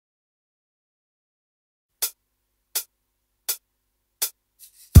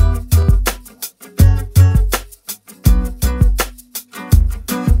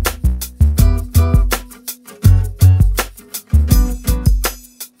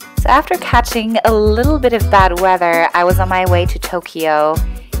after catching a little bit of bad weather, I was on my way to Tokyo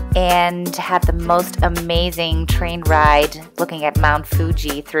and had the most amazing train ride looking at Mount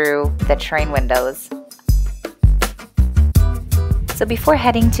Fuji through the train windows. So before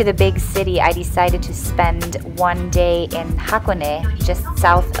heading to the big city, I decided to spend one day in Hakone, just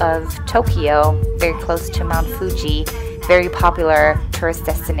south of Tokyo, very close to Mount Fuji, very popular tourist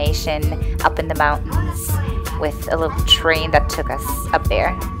destination up in the mountains, with a little train that took us up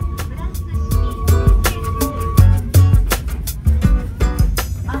there.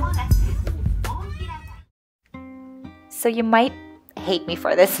 So you might hate me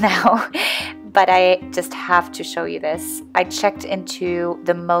for this now, but I just have to show you this. I checked into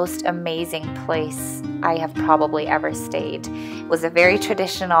the most amazing place I have probably ever stayed. It was a very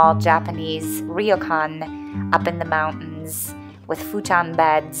traditional Japanese Ryokan up in the mountains with futon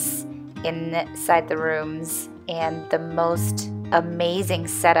beds inside the rooms and the most amazing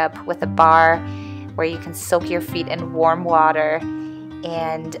setup with a bar where you can soak your feet in warm water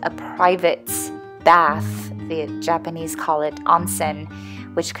and a private bath. The Japanese call it Onsen,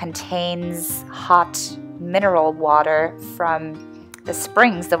 which contains hot mineral water from the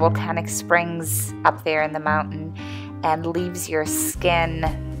springs, the volcanic springs up there in the mountain, and leaves your skin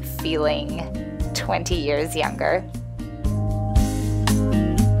feeling 20 years younger.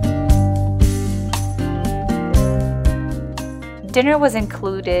 Dinner was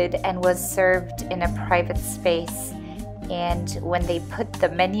included and was served in a private space. And when they put the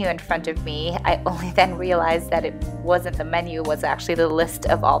menu in front of me, I only then realized that it wasn't the menu, it was actually the list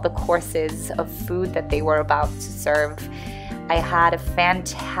of all the courses of food that they were about to serve. I had a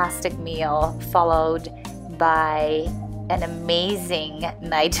fantastic meal followed by an amazing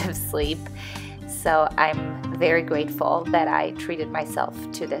night of sleep. So I'm very grateful that I treated myself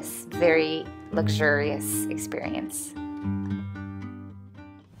to this very luxurious experience.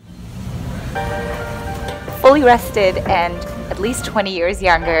 Fully rested and at least 20 years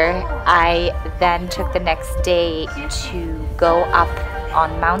younger, I then took the next day to go up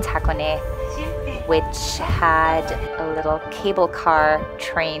on Mount Hakone, which had a little cable car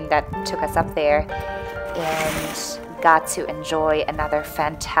train that took us up there, and got to enjoy another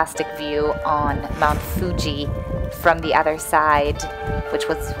fantastic view on Mount Fuji from the other side, which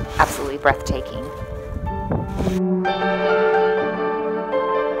was absolutely breathtaking.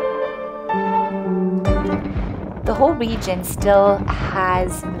 The whole region still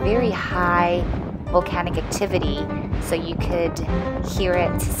has very high volcanic activity, so you could hear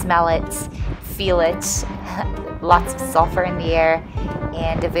it, smell it, feel it. Lots of sulfur in the air,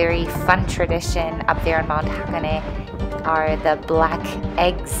 and a very fun tradition up there on Mount Hakone are the black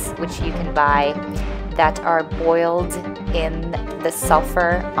eggs, which you can buy, that are boiled in the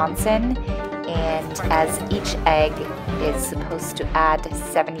sulfur onsen, and as each egg is supposed to add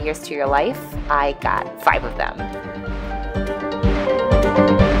 7 years to your life, I got 5 of them.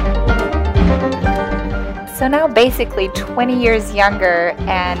 So now basically 20 years younger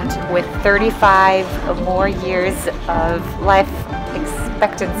and with 35 more years of life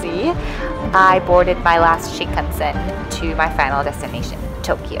expectancy, I boarded my last Shinkansen to my final destination,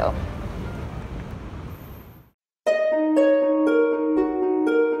 Tokyo.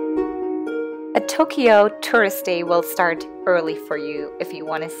 A Tokyo tourist day will start early for you if you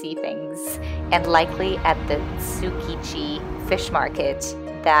want to see things, and likely at the Tsukiji fish market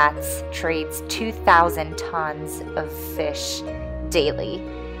that trades 2,000 tons of fish daily.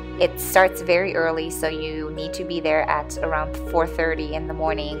 It starts very early, so you need to be there at around 4:30 in the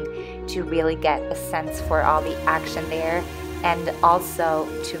morning to really get a sense for all the action there, and also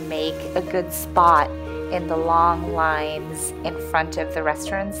to make a good spot in the long lines in front of the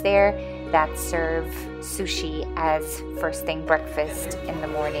restaurants there that serve sushi as first thing breakfast in the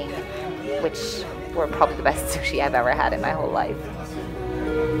morning, which were probably the best sushi I've ever had in my whole life.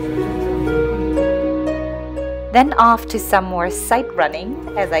 Then off to some more sight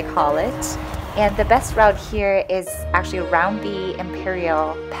running, as I call it, and the best route here is actually around the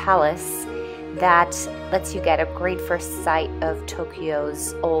Imperial Palace. That lets you get a great first sight of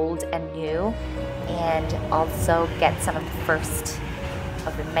Tokyo's old and new, and also get some of the first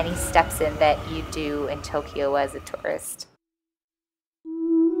of the many steps in that you do in Tokyo as a tourist.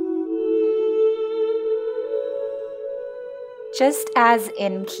 Just as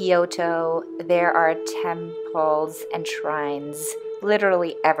in Kyoto, there are temples and shrines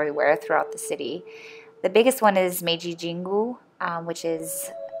literally everywhere throughout the city. The biggest one is Meiji Jingu, which is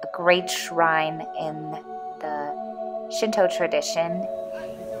a great shrine in the Shinto tradition,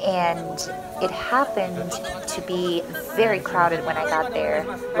 and it happened to be very crowded when I got there.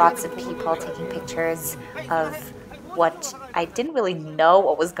 Lots of people taking pictures of I didn't really know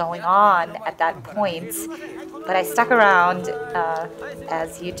what was going on at that point, but I stuck around,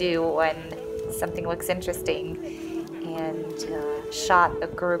 as you do when something looks interesting, and shot a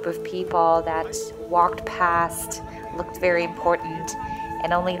group of people that walked past, looked very important,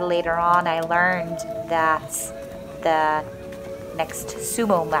 and only later on I learned that the next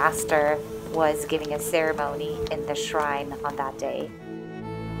sumo master was giving a ceremony in the shrine on that day.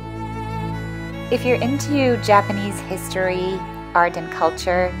 If you're into Japanese history, art, and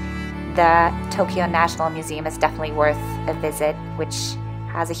culture, the Tokyo National Museum is definitely worth a visit, which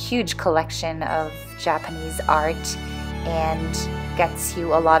has a huge collection of Japanese art and gets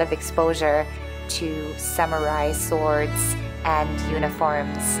you a lot of exposure to samurai swords and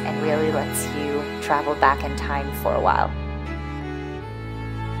uniforms and really lets you travel back in time for a while.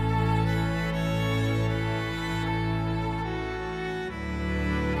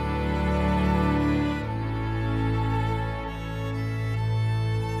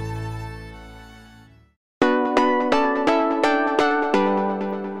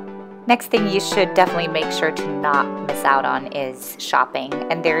 Next thing you should definitely make sure to not miss out on is shopping.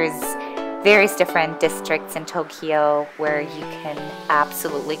 And there's various different districts in Tokyo where you can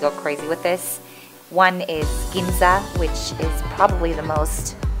absolutely go crazy with this. One is Ginza, which is probably the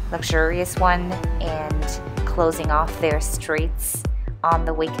most luxurious one, and closing off their streets on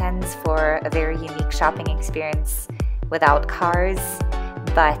the weekends for a very unique shopping experience without cars.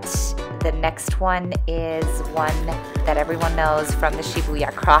 But the next one is one that everyone knows from the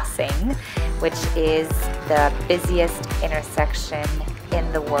Shibuya crossing, which is the busiest intersection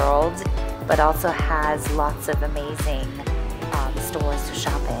in the world, but also has lots of amazing stores to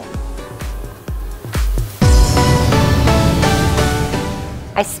shop in.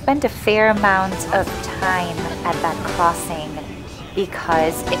 I spent a fair amount of time at that crossing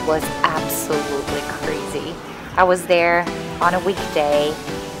because it was absolutely crazy. I was there on a weekday,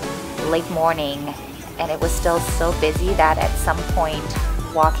 late morning, and it was still so busy that at some point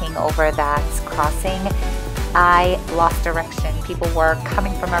walking over that crossing, I lost direction. People were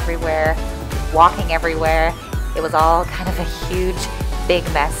coming from everywhere, walking everywhere. It was all kind of a huge, big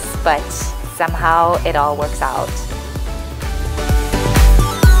mess, but somehow it all works out.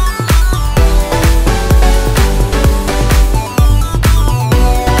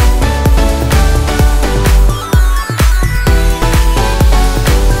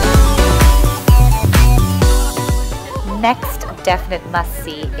 Next definite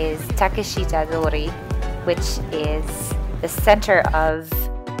must-see is Takeshita-dori, which is the center of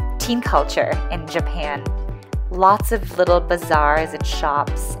teen culture in Japan. Lots of little bazaars and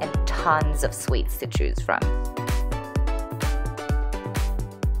shops and tons of sweets to choose from.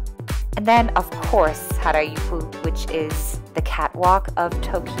 And then, of course, Harajuku, which is the catwalk of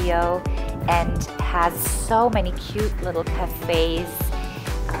Tokyo and has so many cute little cafes,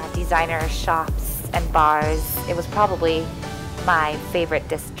 designer shops, and bars. It was probably my favorite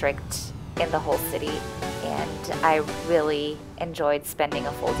district in the whole city, and I really enjoyed spending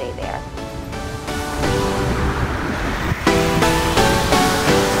a full day there.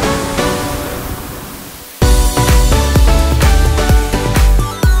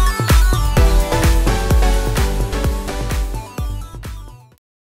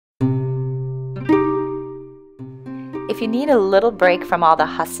 If you need a little break from all the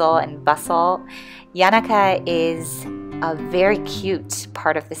hustle and bustle, Yanaka is a very cute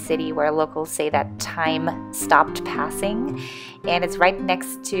part of the city where locals say that time stopped passing, and it's right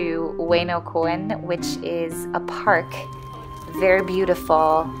next to Ryokan, which is a park, very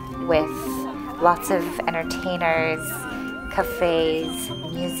beautiful, with lots of entertainers, cafes,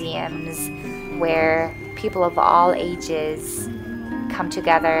 museums, where people of all ages come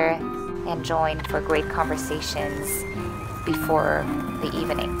together and join for great conversations before the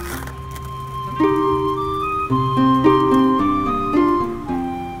evening.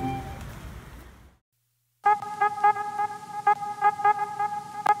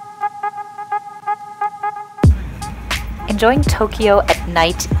 Enjoying Tokyo at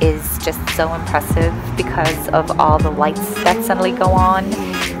night is just so impressive because of all the lights that suddenly go on.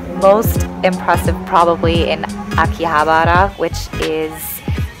 Most impressive probably in Akihabara, which is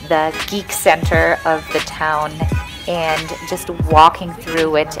the geek center of the town, and just walking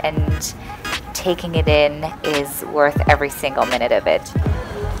through it and taking it in is worth every single minute of it.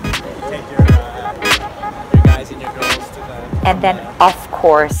 Take your guys and your girls to the... And then, of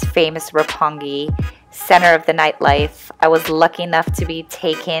course, famous Roppongi, center of the nightlife. I was lucky enough to be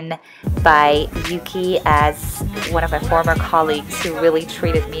taken by Yuki as one of my former colleagues who really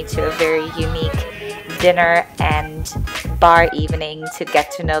treated me to a very unique dinner and bar evening to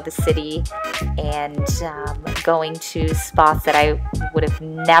get to know the city and going to spots that I would have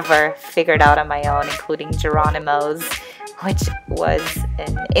never figured out on my own, including Geronimo's, which was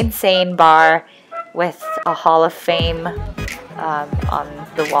an insane bar with a Hall of Fame on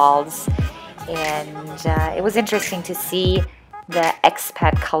the walls. And it was interesting to see the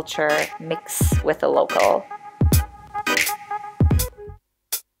expat culture mix with the local.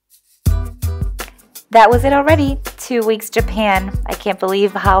 That was it already. 2 weeks Japan. I can't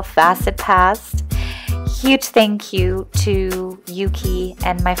believe how fast it passed. Huge thank you to Yuki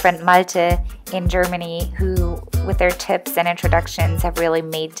and my friend Malte in Germany, who with their tips and introductions have really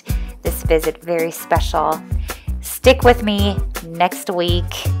made this visit very special. Stick with me next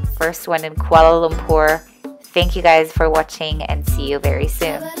week. First one in Kuala Lumpur. Thank you guys for watching and see you very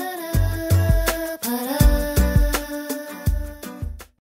soon.